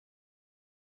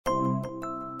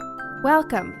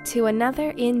Welcome to another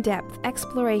in-depth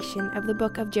exploration of the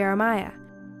book of Jeremiah,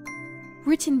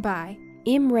 written by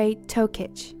Imre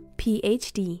Tokic,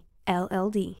 Ph.D.,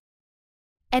 LLD.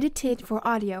 Edited for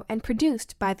audio and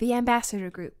produced by the Ambassador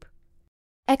Group.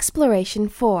 Exploration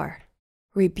 4,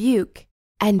 Rebuke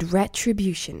and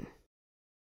Retribution.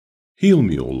 Heal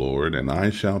me, O Lord, and I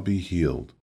shall be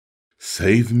healed.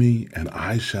 Save me, and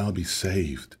I shall be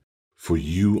saved, for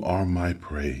you are my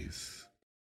praise.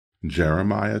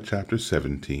 Jeremiah chapter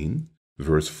 17,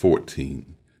 verse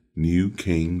 14, New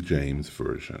King James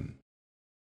Version.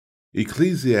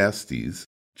 Ecclesiastes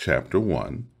chapter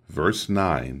 1, verse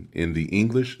 9 in the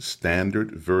English Standard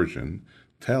Version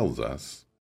tells us,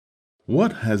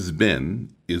 "What has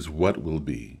been is what will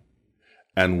be,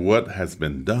 and what has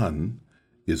been done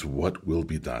is what will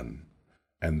be done,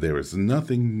 and there is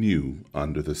nothing new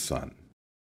under the sun."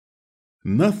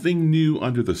 Nothing new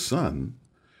under the sun?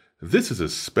 This is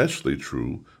especially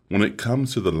true when it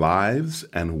comes to the lives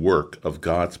and work of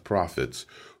God's prophets,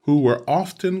 who were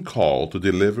often called to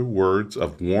deliver words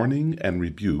of warning and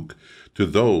rebuke to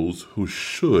those who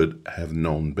should have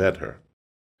known better.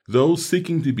 Those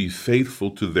seeking to be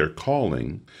faithful to their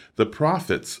calling, the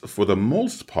prophets, for the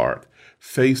most part,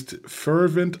 faced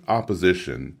fervent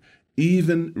opposition,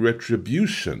 even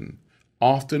retribution,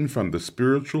 often from the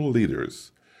spiritual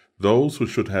leaders, those who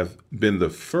should have been the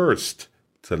first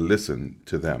to listen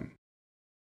to them.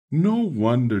 No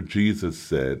wonder Jesus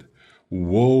said,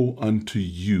 "Woe unto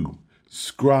you,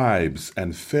 scribes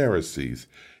and Pharisees,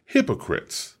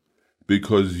 hypocrites,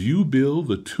 because you build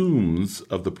the tombs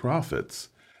of the prophets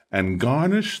and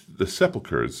garnish the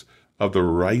sepulchres of the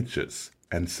righteous,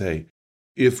 and say,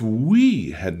 if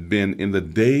we had been in the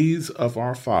days of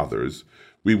our fathers,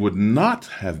 we would not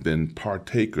have been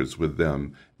partakers with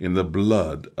them in the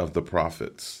blood of the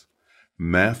prophets."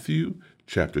 Matthew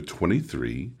chapter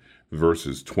 23,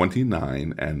 verses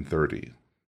 29 and 30.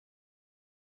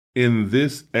 In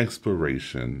this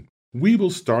exploration, we will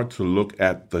start to look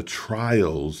at the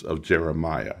trials of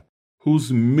Jeremiah,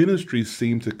 whose ministry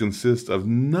seemed to consist of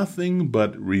nothing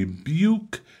but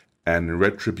rebuke and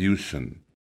retribution.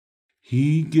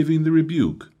 He giving the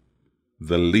rebuke,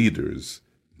 the leaders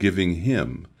giving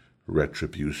him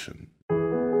retribution.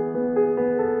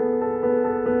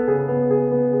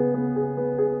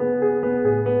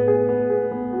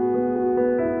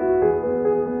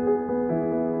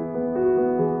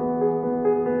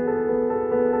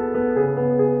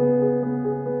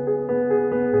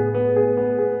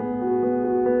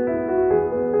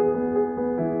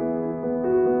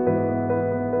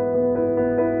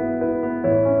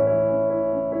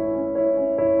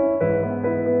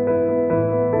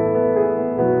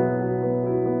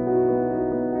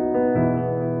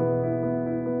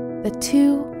 The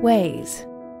two ways.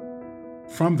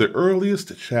 From the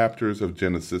earliest chapters of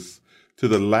Genesis to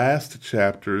the last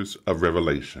chapters of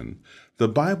Revelation, the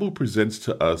Bible presents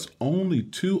to us only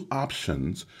two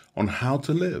options on how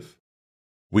to live.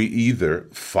 We either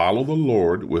follow the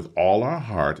Lord with all our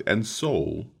heart and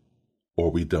soul,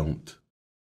 or we don't.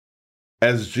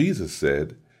 As Jesus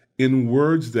said, in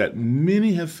words that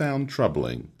many have found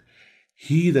troubling,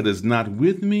 "He that is not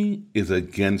with me is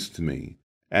against me,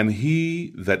 and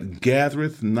he that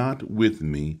gathereth not with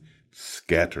me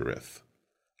scattereth."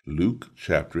 Luke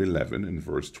chapter 11 and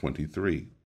verse 23.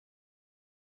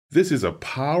 This is a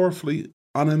powerfully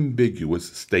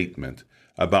unambiguous statement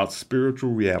about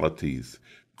spiritual realities,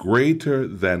 greater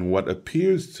than what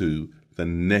appears to the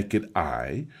naked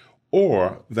eye,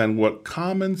 or than what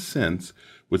common sense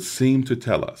would seem to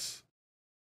tell us.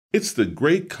 It's the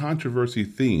great controversy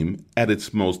theme at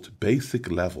its most basic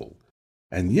level,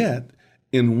 and yet,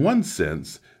 in one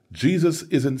sense, Jesus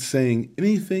isn't saying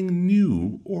anything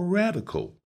new or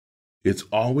radical. It's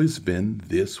always been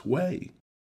this way.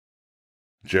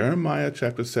 Jeremiah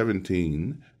chapter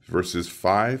 17, verses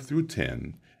 5 through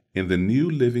 10, in the New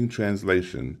Living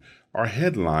Translation, are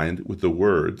headlined with the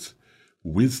words,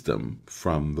 "Wisdom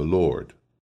from the Lord."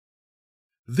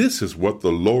 This is what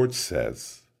the Lord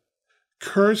says: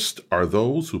 "Cursed are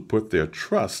those who put their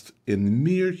trust in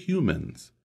mere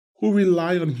humans, who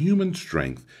rely on human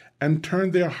strength and turn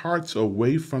their hearts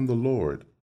away from the Lord.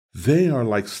 They are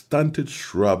like stunted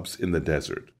shrubs in the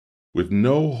desert, with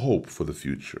no hope for the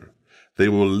future. They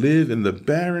will live in the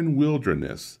barren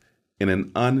wilderness, in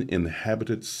an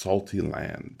uninhabited salty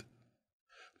land.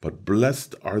 But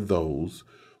blessed are those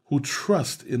who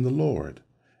trust in the Lord,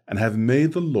 and have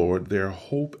made the Lord their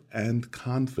hope and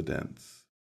confidence.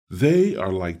 They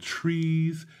are like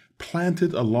trees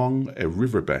planted along a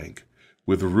riverbank,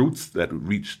 with roots that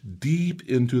reach deep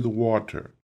into the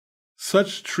water.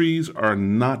 Such trees are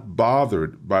not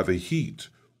bothered by the heat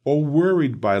or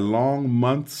worried by long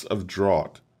months of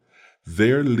drought.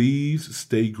 Their leaves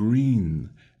stay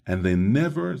green, and they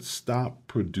never stop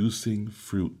producing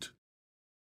fruit.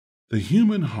 The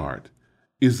human heart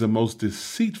is the most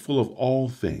deceitful of all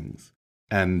things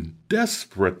and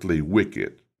desperately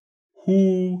wicked.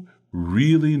 Who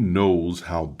really knows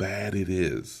how bad it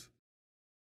is?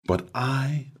 But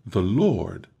I, the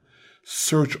Lord,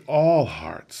 search all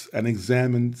hearts and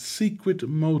examine secret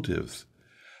motives.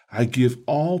 I give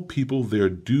all people their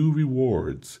due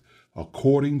rewards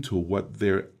according to what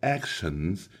their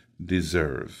actions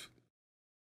deserve.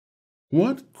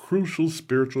 What crucial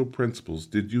spiritual principles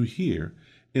did you hear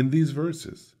in these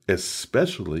verses,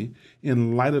 especially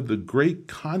in light of the great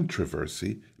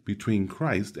controversy between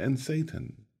Christ and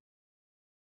Satan?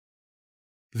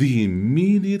 The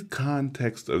immediate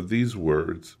context of these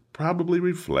words probably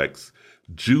reflects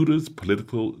Judah's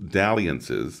political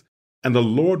dalliances, and the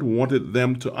Lord wanted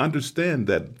them to understand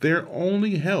that their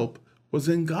only help was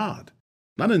in God,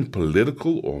 not in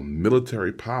political or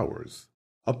military powers,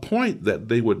 a point that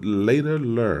they would later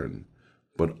learn,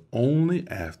 but only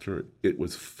after it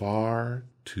was far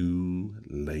too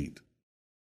late.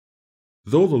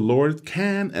 Though the Lord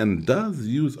can and does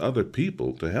use other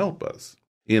people to help us,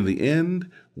 in the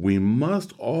end, we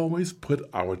must always put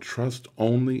our trust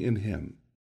only in Him.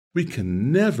 We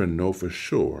can never know for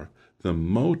sure the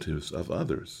motives of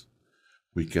others.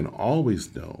 We can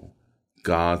always know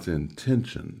God's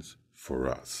intentions for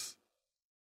us.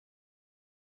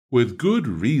 With good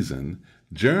reason,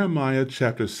 Jeremiah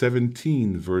chapter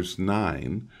 17, verse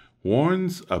 9,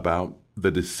 warns about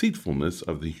the deceitfulness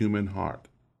of the human heart.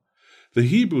 The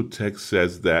Hebrew text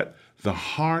says that the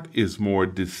heart is more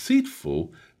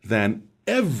deceitful than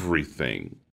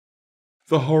everything.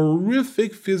 The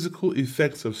horrific physical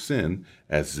effects of sin,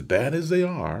 as bad as they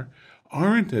are,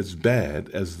 aren't as bad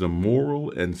as the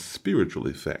moral and spiritual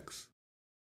effects.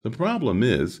 The problem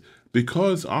is,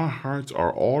 because our hearts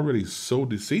are already so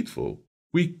deceitful,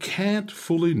 we can't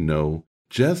fully know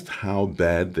just how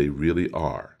bad they really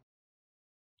are.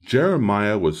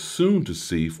 Jeremiah was soon to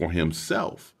see for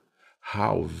himself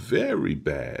how very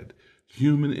bad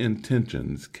human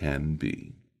intentions can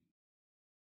be.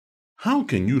 How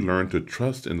can you learn to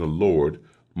trust in the Lord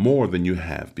more than you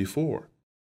have before?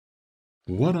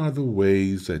 What are the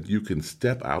ways that you can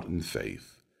step out in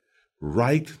faith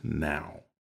right now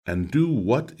and do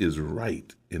what is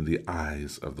right in the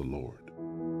eyes of the Lord?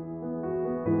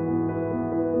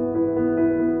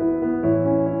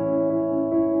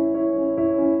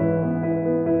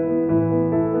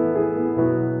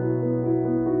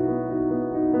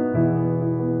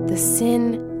 The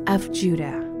sin of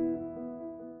Judah.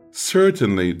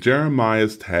 Certainly,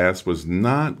 Jeremiah's task was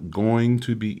not going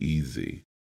to be easy.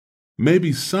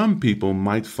 Maybe some people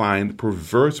might find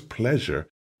perverse pleasure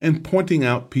in pointing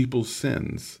out people's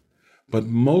sins, but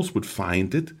most would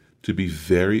find it to be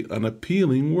very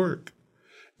unappealing work,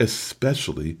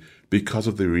 especially because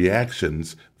of the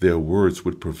reactions their words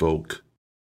would provoke.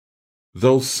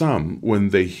 Though some, when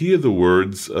they hear the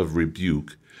words of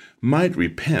rebuke, might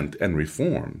repent and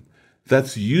reform,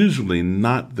 that's usually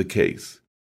not the case,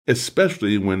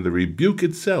 especially when the rebuke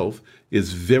itself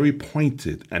is very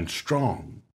pointed and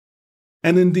strong.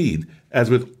 And indeed, as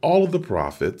with all of the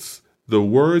prophets, the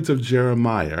words of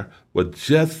Jeremiah were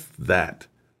just that,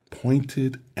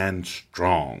 pointed and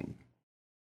strong.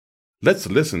 Let's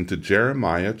listen to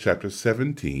Jeremiah chapter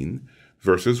 17,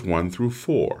 verses 1 through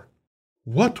 4.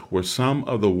 What were some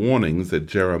of the warnings that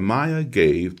Jeremiah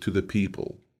gave to the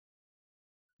people?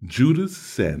 Judah's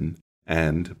sin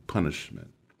and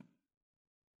punishment.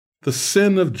 The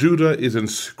sin of Judah is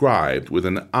inscribed with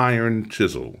an iron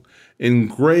chisel,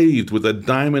 engraved with a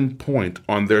diamond point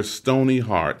on their stony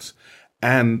hearts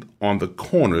and on the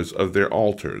corners of their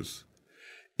altars.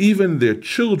 Even their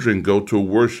children go to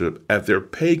worship at their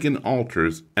pagan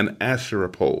altars and Asherah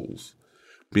poles,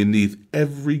 beneath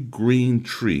every green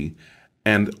tree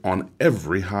and on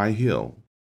every high hill.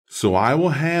 So I will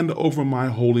hand over my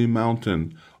holy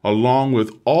mountain, along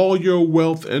with all your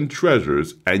wealth and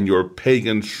treasures and your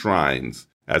pagan shrines,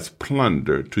 as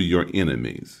plunder to your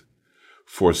enemies.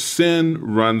 For sin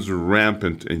runs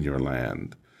rampant in your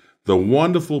land. The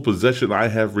wonderful possession I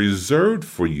have reserved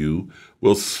for you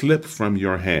will slip from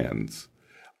your hands.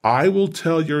 I will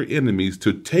tell your enemies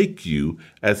to take you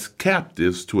as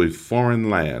captives to a foreign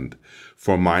land,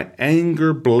 for my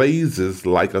anger blazes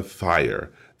like a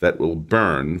fire that will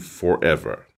burn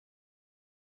forever.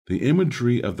 The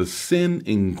imagery of the sin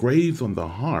engraved on the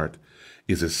heart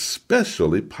is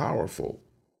especially powerful.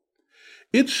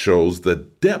 It shows the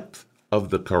depth of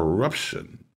the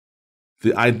corruption.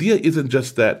 The idea isn't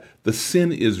just that the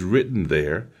sin is written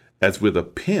there as with a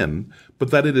pen,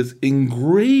 but that it is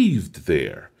engraved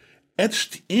there,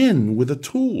 etched in with a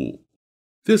tool.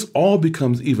 This all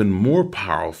becomes even more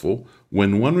powerful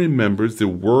when one remembers the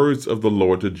words of the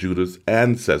Lord to Judah's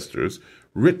ancestors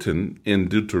written in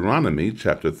Deuteronomy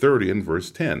chapter 30 and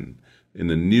verse 10 in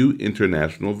the New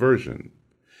International Version.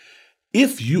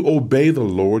 If you obey the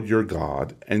Lord your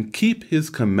God and keep his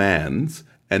commands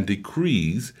and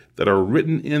decrees that are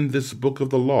written in this book of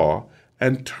the law,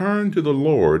 and turn to the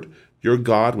Lord your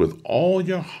God with all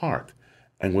your heart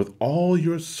and with all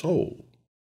your soul.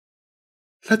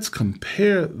 Let's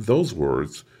compare those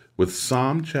words with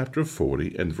Psalm chapter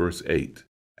 40 and verse 8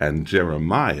 and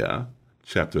Jeremiah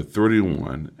chapter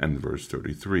 31 and verse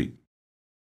 33.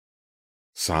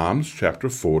 Psalms chapter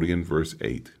 40 and verse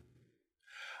 8.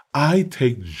 I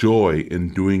take joy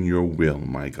in doing your will,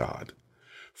 my God,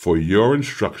 for your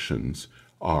instructions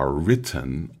are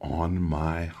written on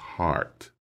my heart.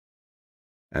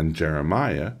 And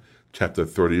Jeremiah chapter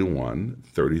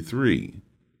 31:33.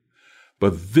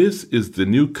 But this is the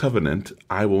new covenant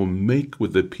I will make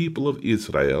with the people of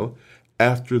Israel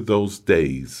after those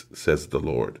days, says the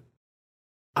Lord.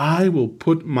 I will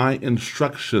put my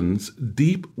instructions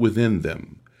deep within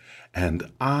them,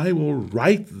 and I will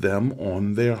write them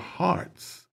on their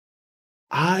hearts.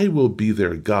 I will be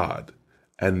their God,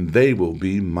 and they will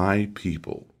be my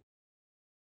people.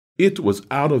 It was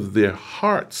out of their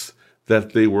hearts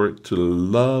that they were to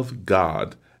love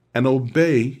God and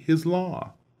obey his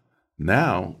law.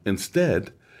 Now,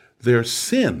 instead, their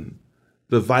sin,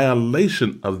 the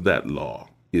violation of that law,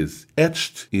 is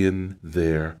etched in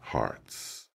their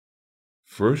hearts.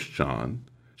 1 John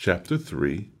chapter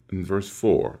 3 and verse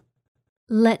 4.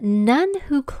 Let none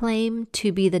who claim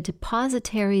to be the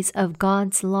depositaries of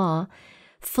God's law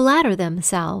flatter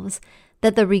themselves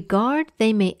that the regard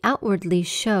they may outwardly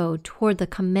show toward the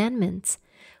commandments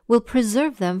will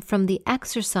preserve them from the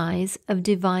exercise of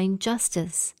divine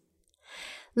justice.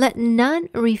 Let none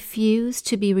refuse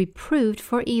to be reproved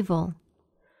for evil,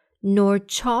 nor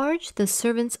charge the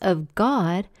servants of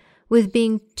God with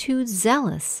being too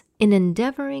zealous in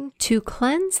endeavoring to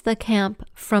cleanse the camp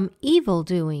from evil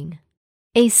doing.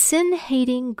 A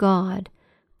sin-hating God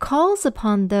calls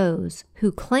upon those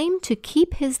who claim to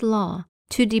keep his law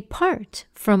to depart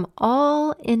from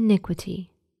all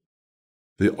iniquity.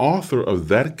 The author of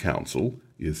that counsel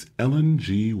is Ellen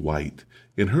G. White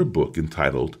in her book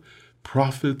entitled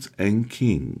Prophets and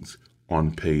Kings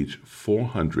on page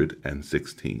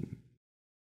 416.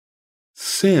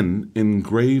 Sin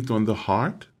engraved on the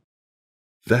heart?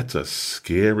 That's a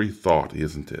scary thought,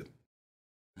 isn't it?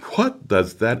 What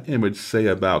does that image say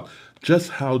about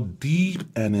just how deep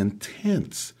and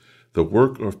intense the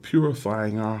work of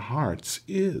purifying our hearts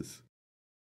is?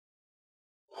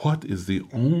 What is the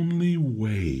only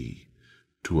way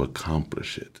to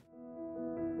accomplish it?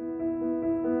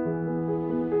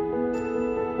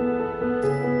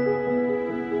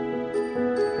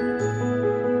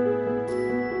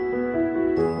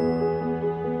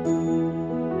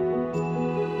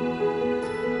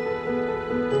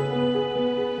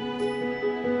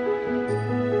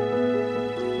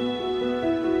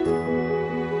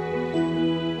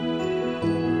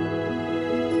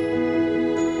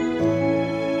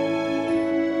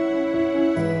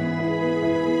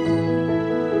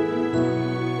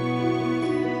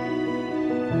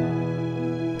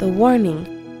 The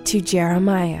warning to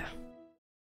Jeremiah.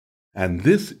 And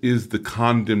this is the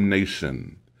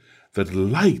condemnation, that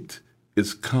light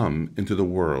is come into the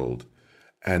world,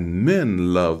 and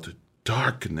men loved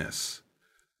darkness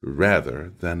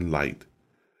rather than light,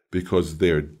 because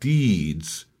their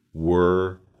deeds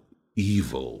were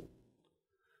evil.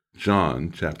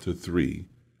 John chapter 3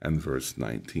 and verse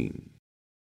 19.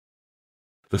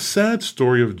 The sad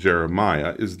story of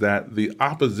Jeremiah is that the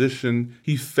opposition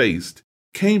he faced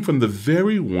came from the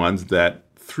very ones that,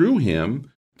 through him,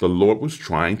 the Lord was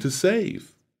trying to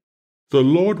save. The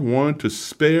Lord wanted to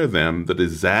spare them the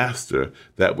disaster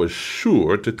that was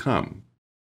sure to come.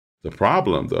 The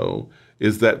problem, though,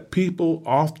 is that people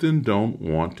often don't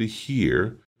want to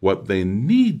hear what they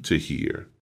need to hear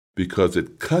because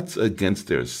it cuts against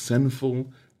their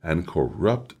sinful and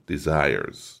corrupt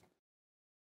desires.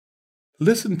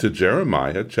 Listen to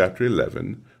Jeremiah chapter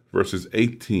 11, verses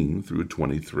 18 through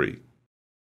 23.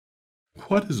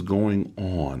 What is going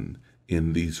on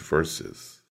in these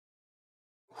verses?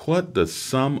 What does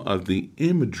some of the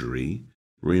imagery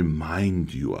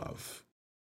remind you of?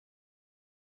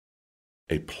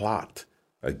 A plot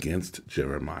against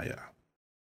Jeremiah.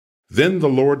 Then the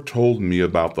Lord told me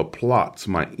about the plots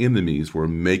my enemies were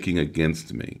making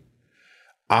against me.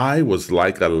 I was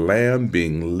like a lamb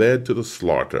being led to the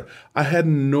slaughter. I had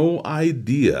no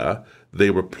idea they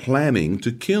were planning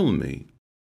to kill me.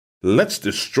 Let's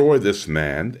destroy this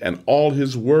man and all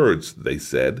his words, they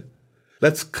said.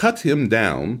 Let's cut him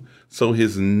down so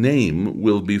his name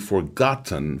will be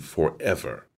forgotten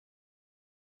forever.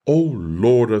 O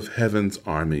Lord of heaven's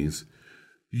armies,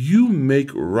 you make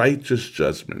righteous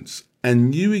judgments,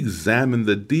 and you examine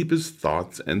the deepest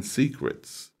thoughts and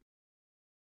secrets.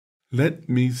 Let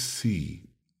me see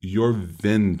your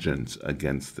vengeance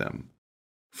against them,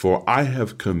 for I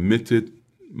have committed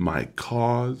my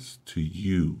cause to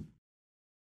you.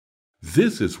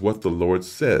 This is what the Lord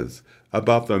says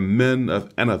about the men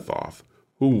of Anathoth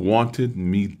who wanted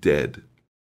me dead.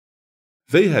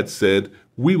 They had said,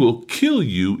 "We will kill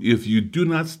you if you do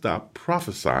not stop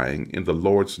prophesying in the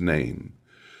Lord's name."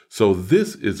 So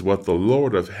this is what the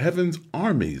Lord of heaven's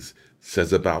armies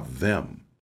says about them.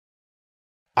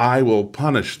 I will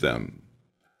punish them.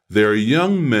 Their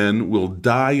young men will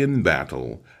die in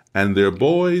battle, and their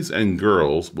boys and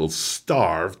girls will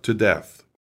starve to death.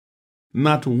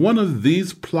 Not one of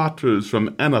these plotters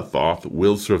from Anathoth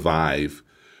will survive,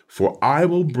 for I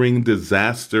will bring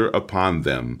disaster upon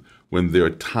them when their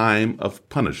time of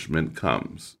punishment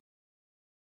comes.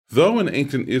 Though in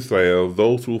ancient Israel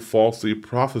those who falsely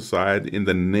prophesied in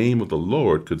the name of the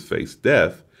Lord could face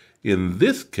death, in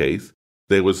this case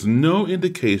there was no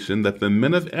indication that the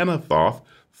men of Anathoth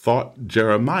thought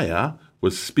Jeremiah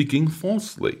was speaking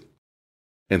falsely.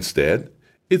 Instead,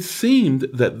 it seemed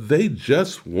that they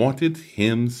just wanted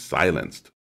him silenced.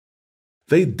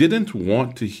 They didn't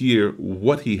want to hear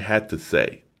what he had to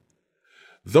say.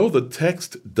 Though the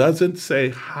text doesn't say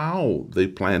how they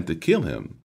planned to kill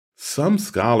him, some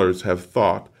scholars have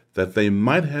thought that they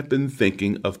might have been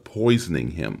thinking of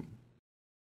poisoning him.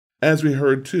 As we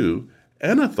heard too,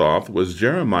 Anathoth was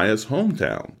Jeremiah's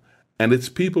hometown, and its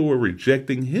people were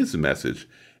rejecting his message,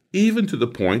 even to the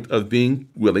point of being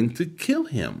willing to kill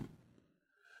him.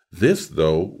 This,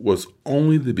 though, was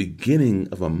only the beginning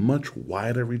of a much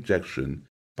wider rejection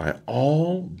by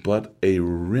all but a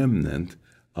remnant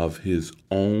of his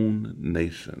own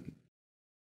nation.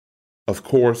 Of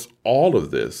course, all of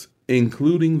this,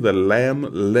 including the lamb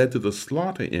led to the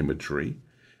slaughter imagery,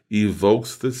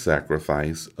 evokes the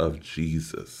sacrifice of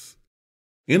Jesus.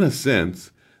 In a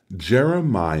sense,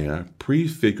 Jeremiah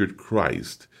prefigured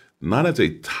Christ not as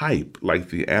a type like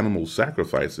the animal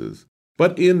sacrifices,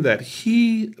 but in that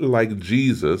he, like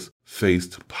Jesus,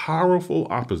 faced powerful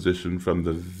opposition from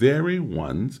the very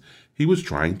ones he was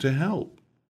trying to help.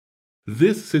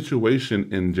 This situation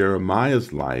in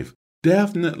Jeremiah's life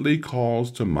definitely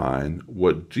calls to mind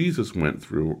what Jesus went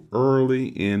through early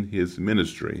in his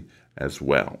ministry as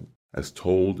well, as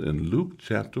told in Luke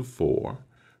chapter 4,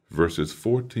 verses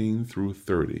 14 through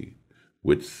 30,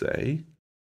 which say,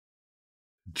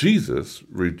 Jesus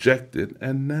rejected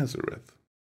at Nazareth.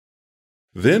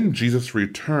 Then Jesus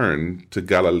returned to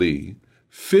Galilee,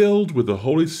 filled with the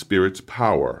Holy Spirit's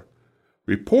power.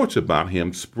 Reports about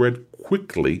him spread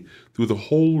quickly through the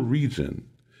whole region.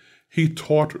 He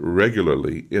taught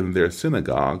regularly in their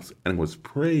synagogues and was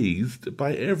praised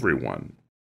by everyone.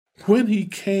 When he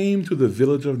came to the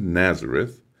village of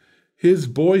Nazareth, his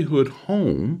boyhood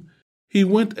home, he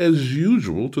went as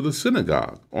usual to the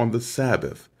synagogue on the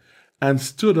Sabbath and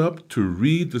stood up to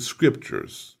read the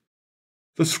scriptures.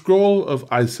 The scroll of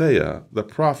Isaiah the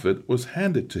prophet was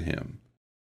handed to him.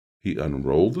 He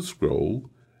unrolled the scroll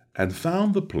and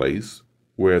found the place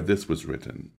where this was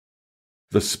written,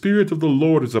 "The Spirit of the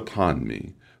Lord is upon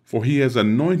me, for he has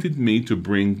anointed me to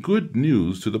bring good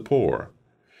news to the poor.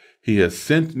 He has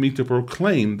sent me to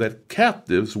proclaim that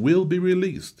captives will be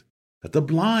released, that the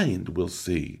blind will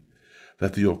see,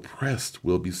 that the oppressed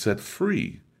will be set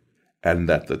free, and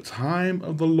that the time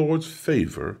of the Lord's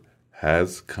favor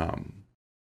has come."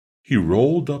 He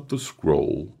rolled up the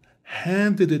scroll,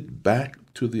 handed it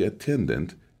back to the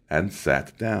attendant, and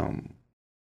sat down.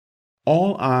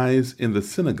 All eyes in the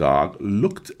synagogue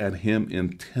looked at him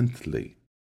intently.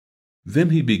 Then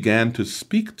he began to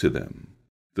speak to them.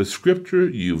 "The scripture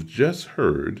you've just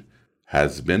heard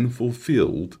has been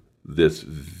fulfilled this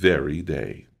very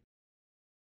day."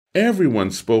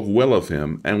 Everyone spoke well of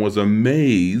him and was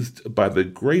amazed by the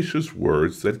gracious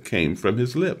words that came from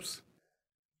his lips.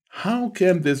 "How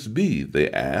can this be?" they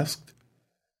asked.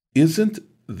 "Isn't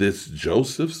this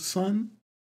Joseph's son?"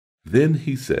 Then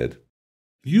he said,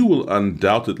 "You will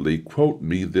undoubtedly quote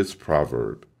me this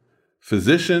proverb,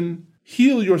 'Physician,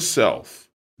 heal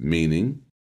yourself,' meaning,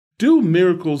 do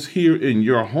miracles here in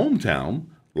your hometown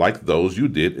like those you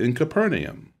did in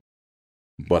Capernaum.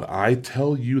 But I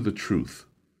tell you the truth,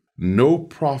 no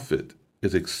prophet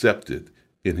is accepted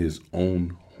in his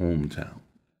own hometown.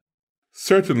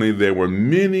 Certainly there were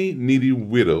many needy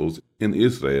widows in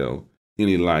Israel in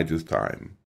Elijah's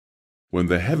time, when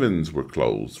the heavens were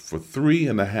closed for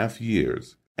 3.5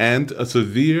 years, and a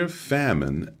severe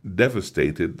famine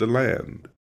devastated the land.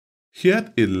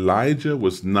 Yet Elijah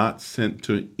was not sent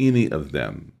to any of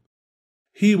them.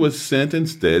 He was sent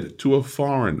instead to a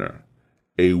foreigner,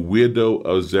 a widow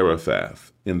of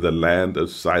Zarephath in the land of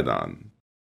Sidon.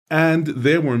 And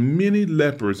there were many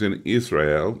lepers in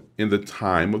Israel in the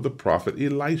time of the prophet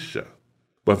Elisha.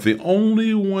 But the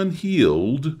only one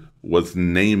healed was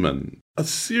Naaman, a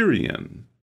Syrian.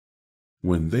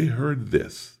 When they heard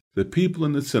this, the people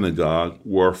in the synagogue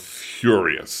were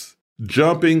furious.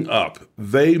 Jumping up,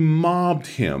 they mobbed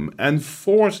him and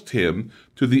forced him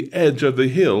to the edge of the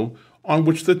hill on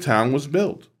which the town was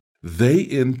built. They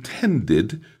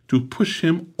intended to push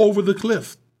him over the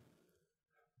cliff.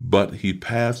 But he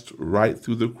passed right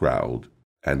through the crowd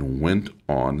and went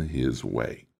on his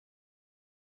way.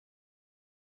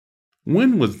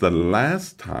 When was the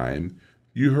last time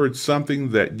you heard something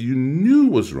that you knew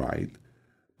was right,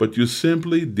 but you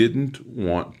simply didn't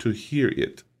want to hear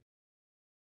it?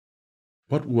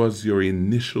 What was your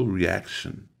initial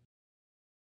reaction?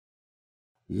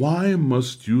 Why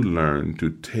must you learn to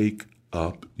take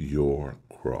up your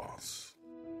cross?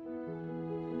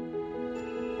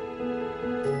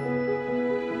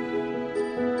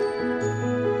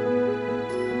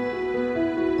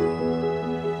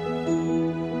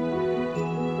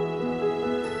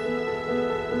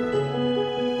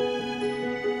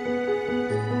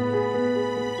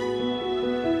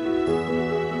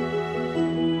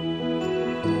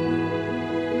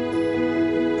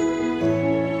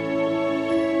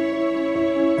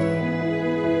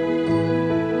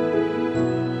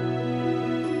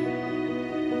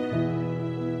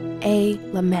 A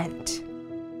lament.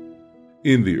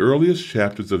 In the earliest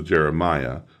chapters of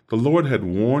Jeremiah, the Lord had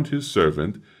warned his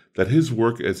servant that his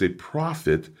work as a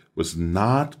prophet was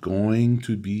not going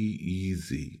to be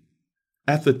easy.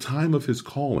 At the time of his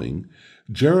calling,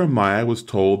 Jeremiah was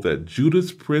told that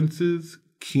Judah's princes,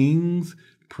 kings,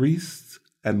 priests,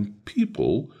 and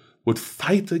people would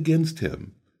fight against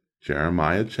him.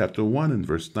 Jeremiah chapter 1 and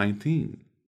verse 19.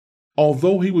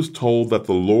 Although he was told that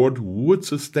the Lord would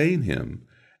sustain him,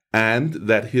 and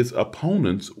that his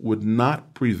opponents would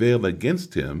not prevail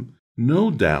against him, no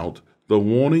doubt the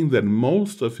warning that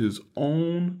most of his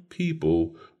own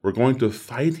people were going to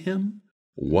fight him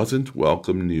wasn't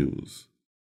welcome news.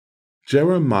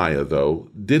 Jeremiah, though,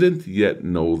 didn't yet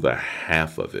know the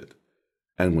half of it,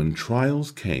 and when trials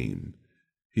came,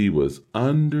 he was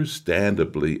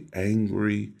understandably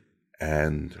angry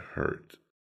and hurt.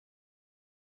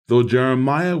 Though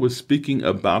Jeremiah was speaking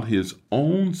about his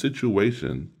own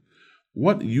situation,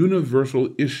 what universal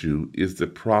issue is the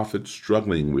prophet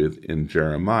struggling with in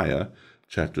Jeremiah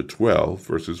chapter 12,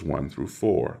 verses 1 through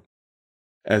 4?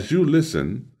 As you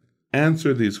listen,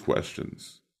 answer these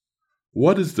questions.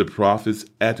 What is the prophet's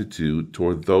attitude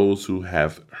toward those who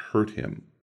have hurt him?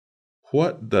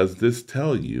 What does this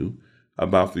tell you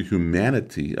about the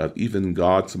humanity of even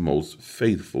God's most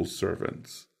faithful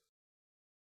servants?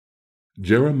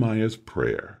 Jeremiah's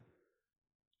prayer.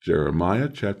 Jeremiah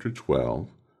chapter 12,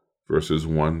 verses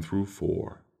 1 through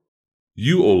 4.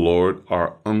 You, O Lord,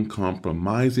 are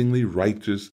uncompromisingly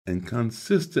righteous and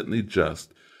consistently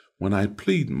just when I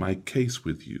plead my case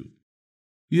with you.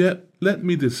 Yet let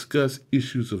me discuss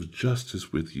issues of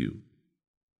justice with you.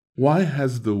 Why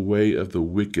has the way of the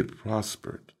wicked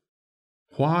prospered?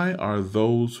 Why are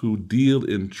those who deal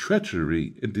in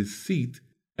treachery and deceit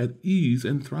at ease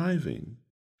and thriving?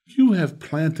 You have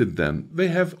planted them. They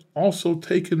have also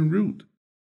taken root.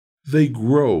 They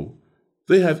grow.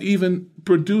 They have even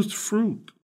produced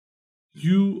fruit.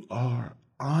 You are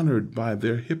honored by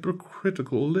their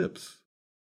hypocritical lips,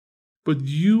 but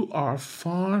you are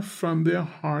far from their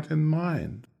heart and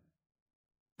mind.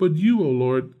 But you, O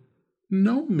Lord,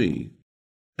 know me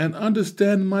and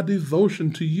understand my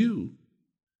devotion to you.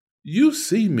 You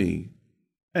see me,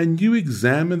 and you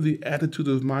examine the attitude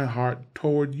of my heart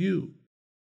toward you.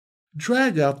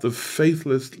 Drag out the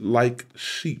faithless like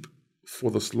sheep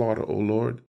for the slaughter, O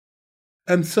Lord,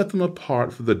 and set them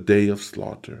apart for the day of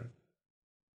slaughter.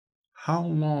 How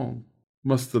long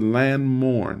must the land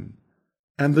mourn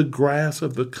and the grass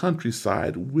of the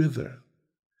countryside wither?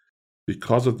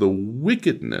 Because of the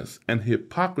wickedness and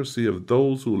hypocrisy of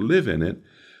those who live in it,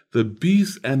 the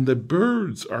beasts and the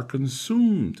birds are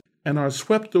consumed and are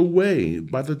swept away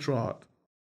by the drought.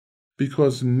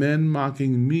 Because men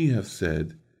mocking me have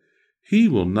said, he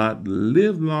will not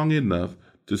live long enough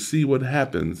to see what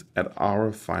happens at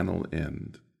our final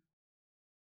end.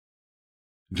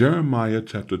 Jeremiah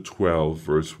chapter 12,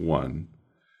 verse 1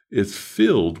 is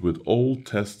filled with Old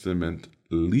Testament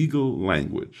legal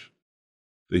language.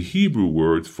 The Hebrew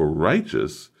words for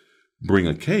righteous, bring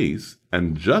a case,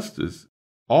 and justice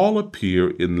all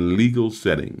appear in legal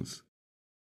settings.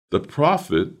 The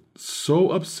prophet,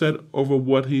 so upset over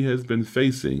what he has been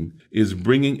facing, is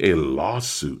bringing a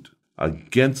lawsuit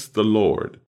against the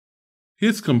Lord.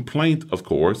 His complaint, of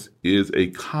course, is a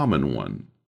common one.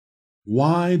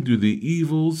 Why do the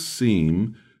evils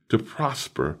seem to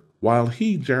prosper while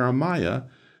he, Jeremiah,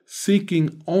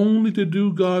 seeking only to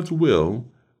do God's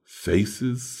will,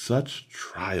 faces such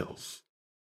trials?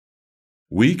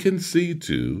 We can see,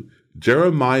 too,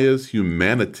 Jeremiah's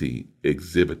humanity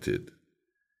exhibited.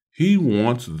 He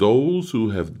wants those who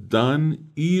have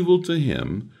done evil to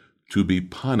him to be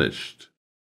punished.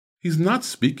 He's not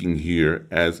speaking here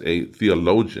as a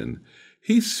theologian.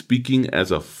 He's speaking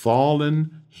as a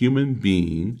fallen human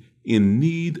being in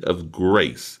need of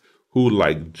grace, who,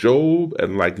 like Job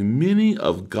and like many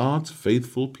of God's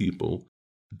faithful people,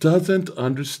 doesn't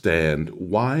understand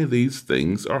why these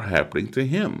things are happening to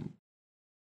him.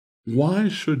 Why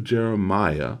should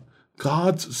Jeremiah,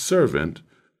 God's servant,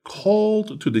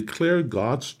 called to declare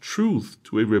God's truth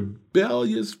to a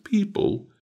rebellious people,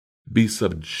 be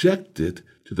subjected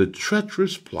to the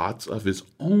treacherous plots of his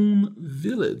own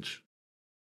village?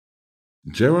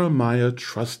 Jeremiah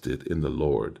trusted in the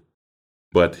Lord,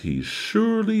 but he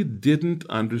surely didn't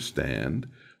understand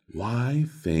why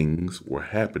things were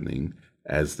happening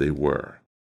as they were.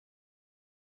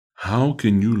 How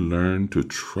can you learn to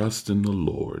trust in the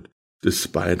Lord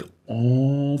despite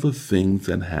all the things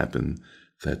that happen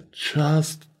that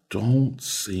just don't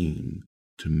seem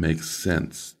to make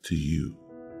sense to you?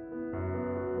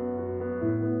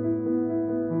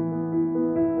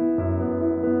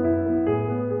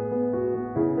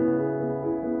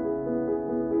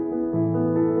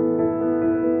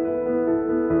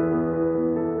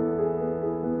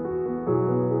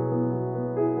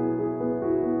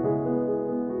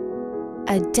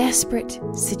 A desperate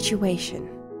situation.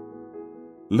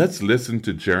 Let's listen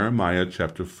to Jeremiah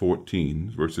chapter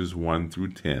 14, verses 1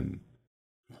 through 10.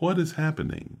 What is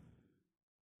happening?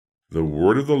 The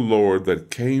word of the Lord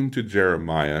that came to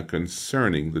Jeremiah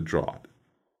concerning the drought.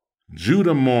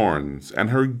 Judah mourns, and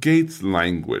her gates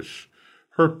languish.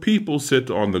 Her people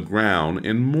sit on the ground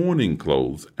in mourning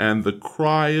clothes, and the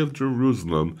cry of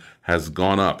Jerusalem has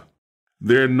gone up.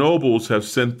 Their nobles have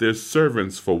sent their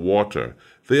servants for water.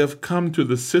 They have come to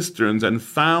the cisterns and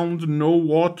found no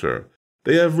water.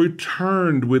 They have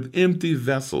returned with empty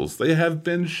vessels. They have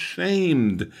been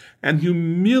shamed and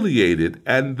humiliated,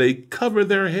 and they cover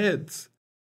their heads.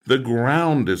 The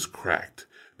ground is cracked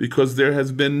because there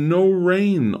has been no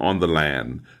rain on the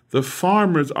land. The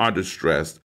farmers are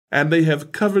distressed, and they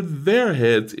have covered their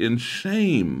heads in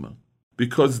shame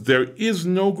because there is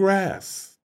no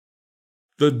grass.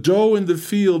 The doe in the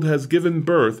field has given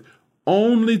birth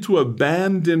only to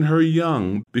abandon her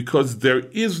young because there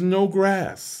is no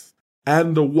grass.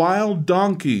 And the wild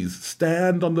donkeys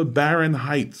stand on the barren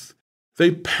heights.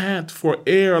 They pant for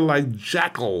air like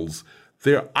jackals.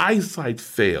 Their eyesight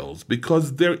fails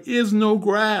because there is no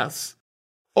grass.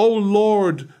 O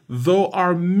Lord, though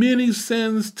our many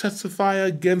sins testify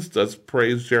against us,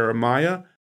 prays Jeremiah,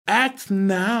 act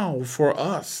now for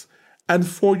us and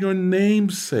for your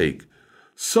name's sake,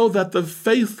 so that the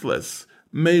faithless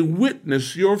may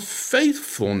witness your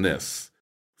faithfulness.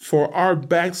 For our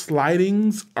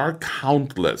backslidings are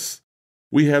countless.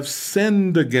 We have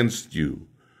sinned against you.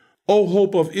 O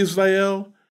hope of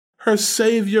Israel, her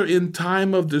Savior in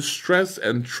time of distress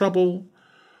and trouble,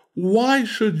 why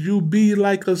should you be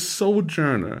like a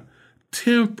sojourner,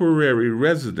 temporary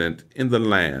resident in the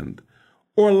land,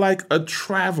 or like a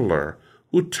traveler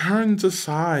who turns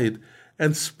aside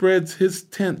and spreads his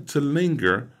tent to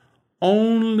linger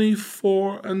only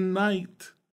for a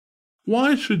night?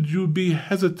 Why should you be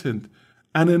hesitant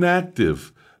and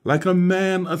inactive, like a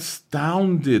man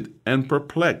astounded and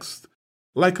perplexed,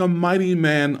 like a mighty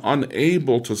man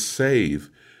unable to save?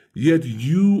 Yet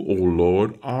you, O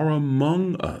Lord, are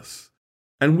among us,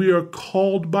 and we are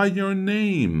called by your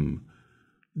name.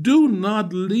 Do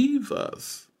not leave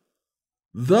us.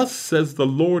 Thus says the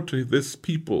Lord to this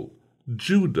people,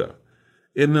 Judah,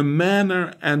 in the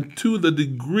manner and to the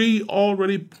degree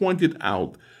already pointed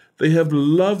out. They have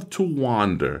loved to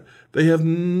wander. They have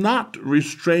not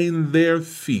restrained their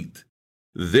feet.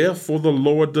 Therefore the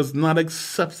Lord does not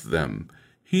accept them.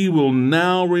 He will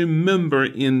now remember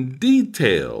in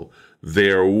detail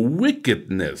their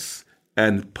wickedness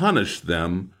and punish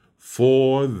them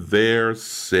for their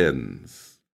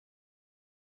sins.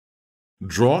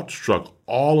 Drought struck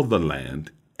all of the land.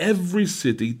 every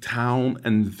city, town,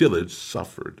 and village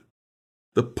suffered.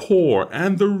 The poor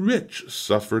and the rich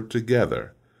suffered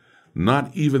together.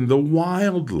 Not even the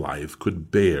wildlife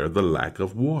could bear the lack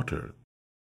of water.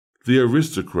 The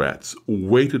aristocrats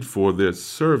waited for their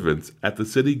servants at the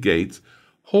city gates,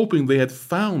 hoping they had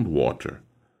found water.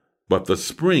 But the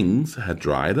springs had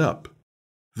dried up.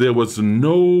 There was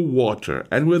no water,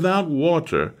 and without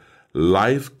water,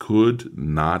 life could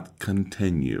not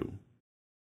continue.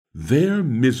 Their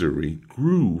misery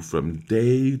grew from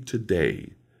day to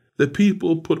day. The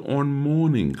people put on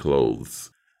mourning clothes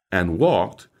and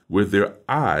walked with their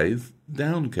eyes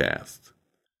downcast.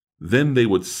 Then they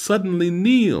would suddenly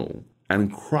kneel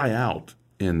and cry out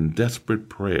in desperate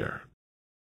prayer.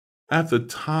 At the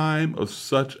time of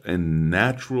such a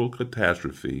natural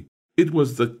catastrophe, it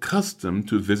was the custom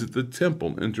to visit the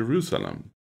temple in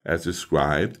Jerusalem, as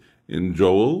described in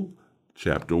Joel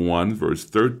chapter 1, verse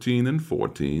 13 and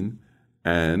 14,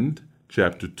 and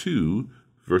chapter 2,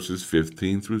 verses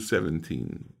 15 through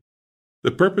 17.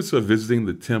 The purpose of visiting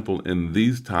the temple in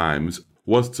these times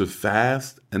was to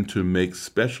fast and to make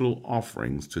special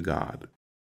offerings to God.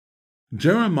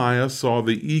 Jeremiah saw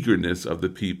the eagerness of the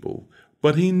people,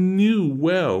 but he knew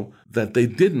well that they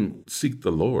didn't seek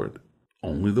the Lord,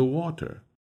 only the water.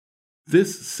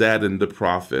 This saddened the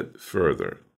prophet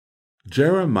further.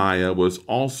 Jeremiah was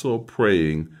also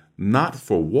praying not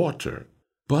for water,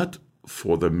 but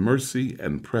for the mercy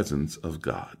and presence of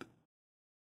God.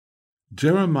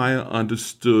 Jeremiah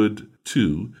understood,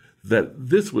 too, that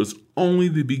this was only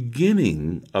the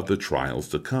beginning of the trials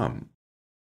to come.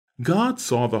 God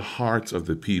saw the hearts of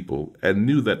the people and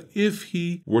knew that if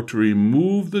he were to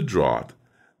remove the drought,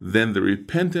 then the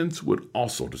repentance would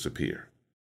also disappear.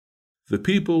 The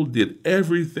people did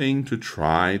everything to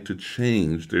try to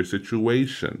change their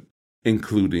situation,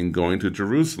 including going to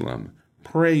Jerusalem,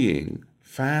 praying,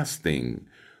 fasting,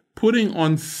 putting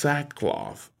on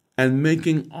sackcloth, and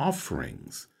making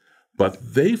offerings.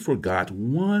 But they forgot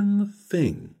one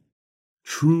thing: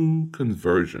 true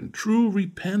conversion, true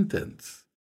repentance.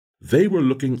 They were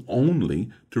looking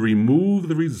only to remove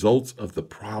the results of the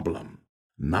problem,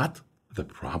 not the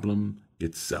problem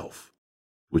itself,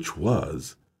 which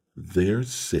was their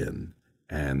sin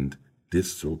and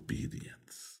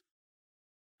disobedience.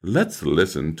 Let's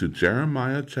listen to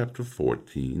Jeremiah chapter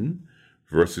 14,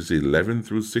 verses 11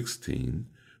 through 16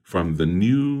 from the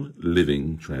New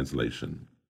Living Translation.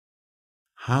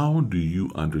 How do you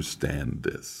understand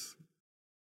this?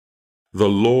 The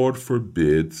Lord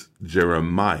forbids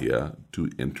Jeremiah to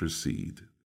intercede.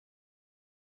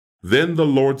 Then the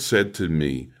Lord said to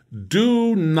me,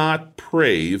 "Do not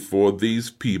pray for these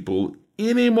people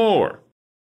anymore.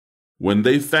 When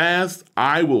they fast,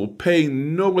 I will pay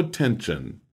no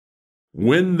attention.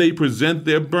 When they present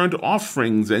their burnt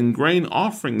offerings and grain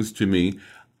offerings to me,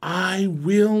 I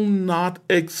will not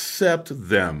accept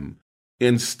them.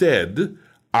 Instead,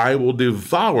 I will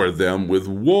devour them with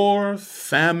war,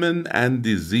 famine, and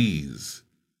disease."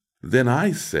 Then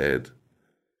I said,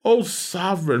 "O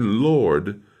sovereign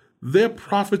Lord, their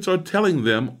prophets are telling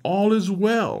them all is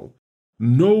well.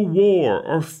 No war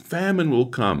or famine will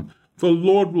come. The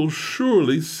Lord will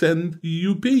surely send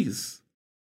you peace."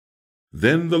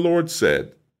 Then the Lord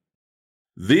said,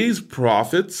 "These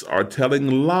prophets are telling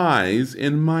lies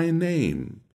in my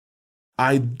name.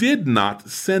 I did not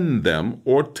send them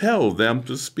or tell them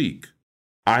to speak.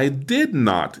 I did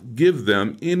not give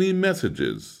them any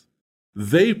messages.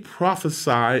 They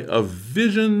prophesy of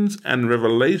visions and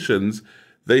revelations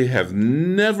they have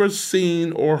never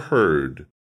seen or heard.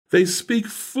 They speak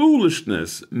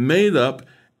foolishness made up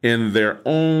in their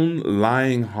own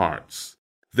lying hearts.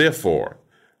 Therefore,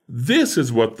 this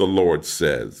is what the Lord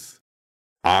says: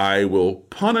 I will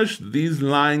punish these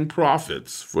lying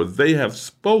prophets, for they have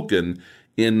spoken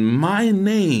in my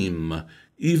name,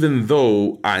 even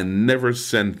though I never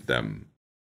sent them.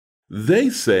 They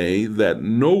say that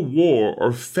no war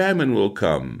or famine will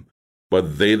come,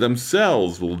 but they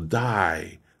themselves will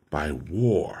die by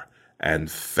war and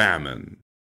famine.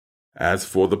 As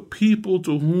for the people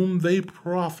to whom they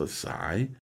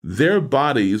prophesy, their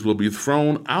bodies will be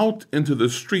thrown out into the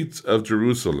streets of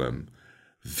Jerusalem,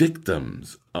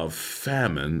 victims of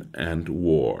famine and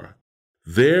war.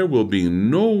 There will be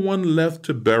no one left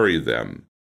to bury them.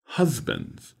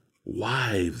 Husbands,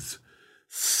 wives,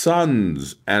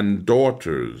 sons, and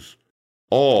daughters,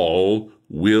 all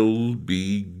will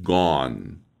be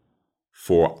gone.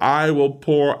 For I will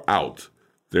pour out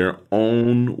their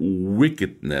own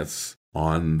wickedness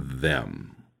on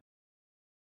them.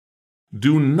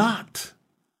 Do not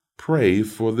pray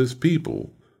for this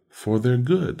people for their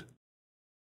good.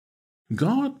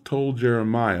 God told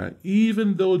Jeremiah,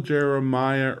 even though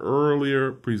Jeremiah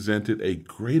earlier presented a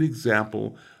great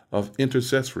example of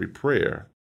intercessory prayer,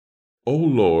 O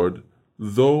Lord,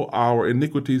 though our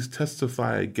iniquities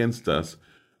testify against us,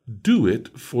 do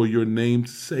it for your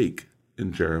name's sake,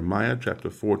 in Jeremiah chapter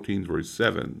 14, verse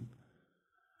 7.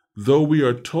 Though we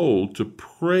are told to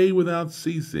pray without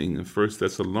ceasing in 1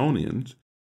 Thessalonians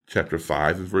chapter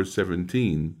 5 and verse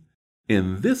 17,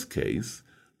 in this case,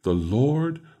 the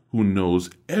Lord, who knows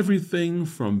everything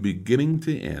from beginning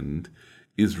to end,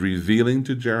 is revealing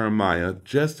to Jeremiah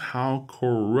just how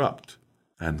corrupt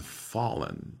and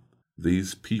fallen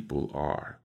these people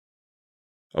are.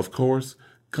 Of course,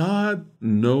 God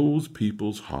knows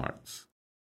people's hearts,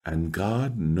 and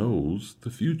God knows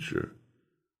the future.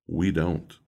 We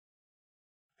don't.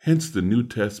 Hence the New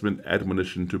Testament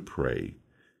admonition to pray,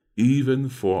 even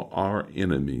for our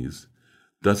enemies,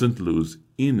 doesn't lose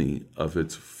any of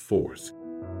its force.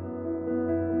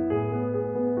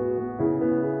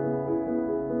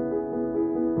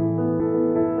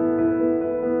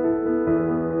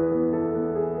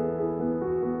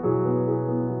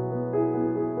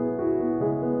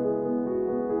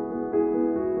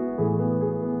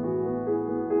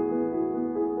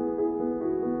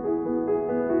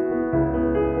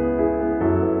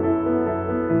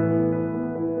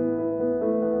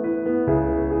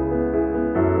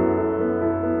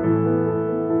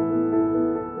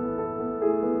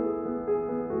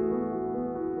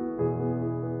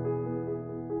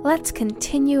 Let's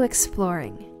continue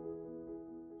exploring.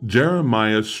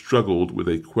 Jeremiah struggled with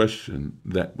a question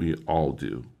that we all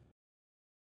do.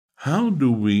 How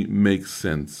do we make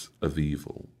sense of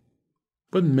evil?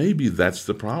 But maybe that's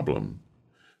the problem.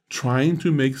 Trying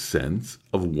to make sense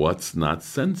of what's not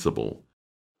sensible,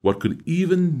 what could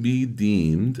even be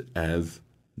deemed as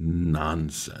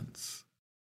nonsense.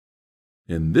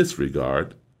 In this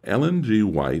regard, Ellen G.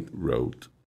 White wrote,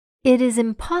 "It is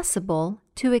impossible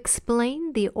to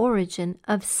explain the origin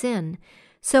of sin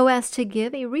so as to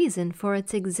give a reason for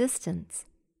its existence.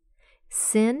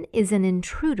 Sin is an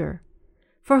intruder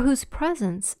for whose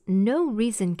presence no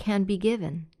reason can be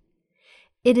given.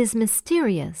 It is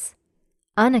mysterious,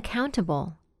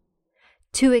 unaccountable.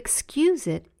 To excuse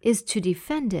it is to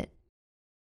defend it.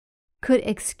 Could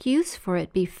excuse for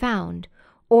it be found,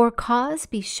 or cause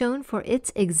be shown for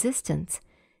its existence,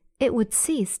 it would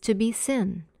cease to be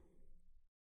sin."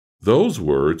 Those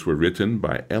words were written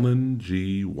by Ellen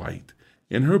G. White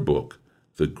in her book,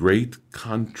 The Great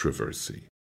Controversy,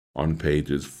 on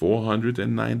pages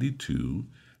 492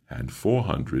 and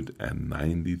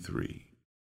 493.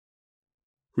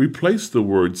 Replace the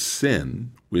word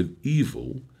sin with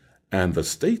evil, and the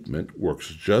statement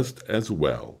works just as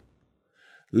well.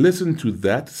 Listen to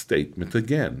that statement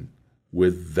again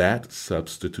with that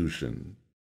substitution.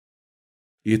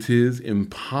 It is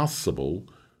impossible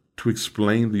to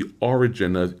explain the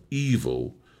origin of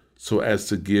evil so as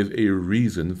to give a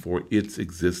reason for its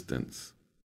existence.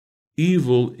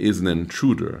 Evil is an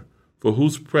intruder for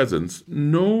whose presence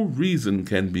no reason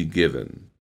can be given.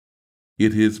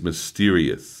 It is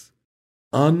mysterious,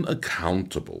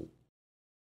 unaccountable.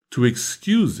 To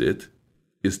excuse it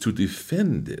is to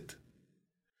defend it.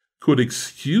 Could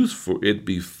excuse for it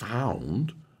be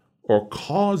found, or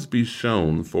cause be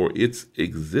shown for its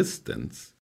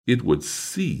existence, it would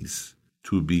cease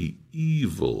to be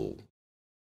evil.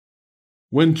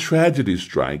 When tragedy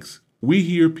strikes, we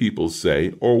hear people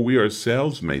say, or we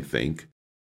ourselves may think,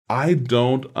 "I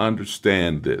don't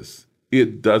understand this.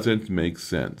 It doesn't make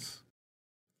sense."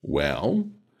 Well,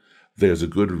 there's a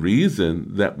good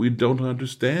reason that we don't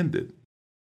understand it.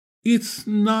 It's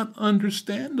not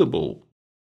understandable.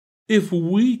 If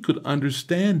we could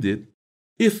understand it,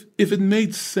 if it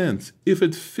made sense, if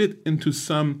it fit into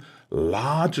some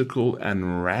logical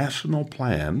and rational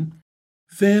plan,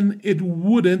 then it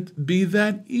wouldn't be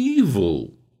that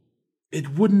evil.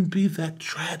 It wouldn't be that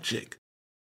tragic,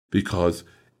 because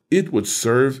it would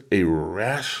serve a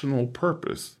rational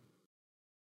purpose.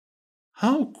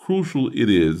 How crucial it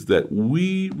is that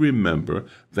we remember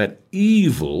that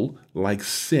evil, like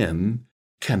sin,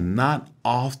 cannot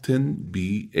often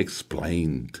be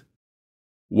explained.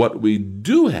 What we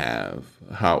do have,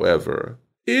 however,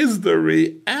 is the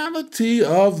reality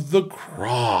of the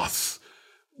cross,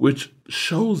 which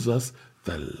shows us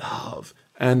the love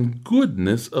and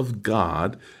goodness of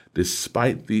God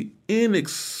despite the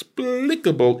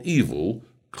inexplicable evil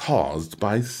caused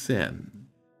by sin.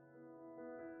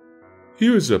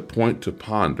 Here is a point to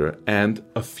ponder and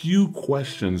a few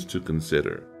questions to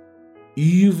consider.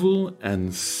 Evil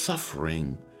and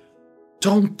suffering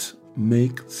don't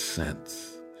make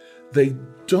sense. They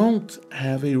don't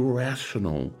have a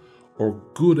rational or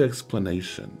good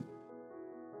explanation.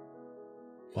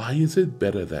 Why is it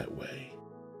better that way?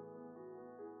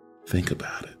 Think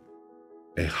about it.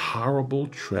 A horrible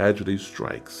tragedy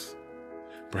strikes.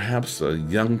 Perhaps a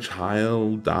young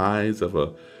child dies of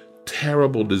a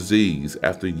terrible disease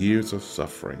after years of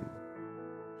suffering.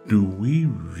 Do we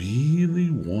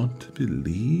really want to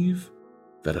believe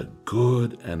that a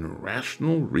good and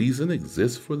rational reason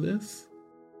exists for this?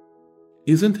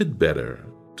 Isn't it better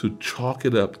to chalk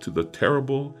it up to the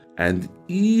terrible and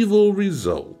evil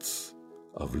results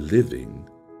of living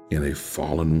in a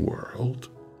fallen world?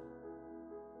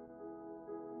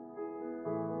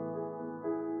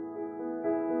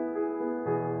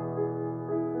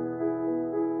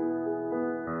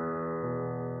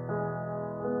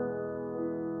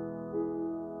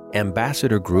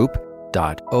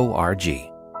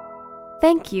 ambassadorgroup.org.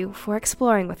 Thank you for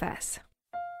exploring with us.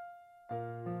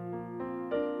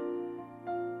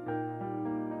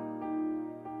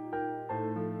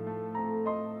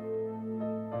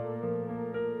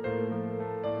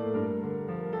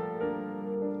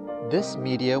 This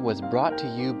media was brought to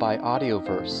you by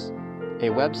Audioverse, a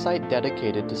website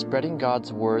dedicated to spreading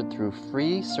God's Word through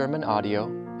free sermon audio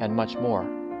and much more.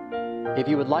 If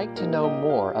you would like to know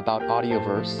more about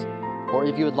Audioverse, or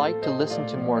if you would like to listen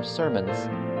to more sermons,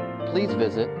 please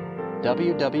visit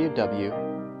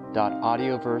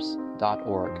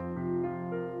www.audioverse.org.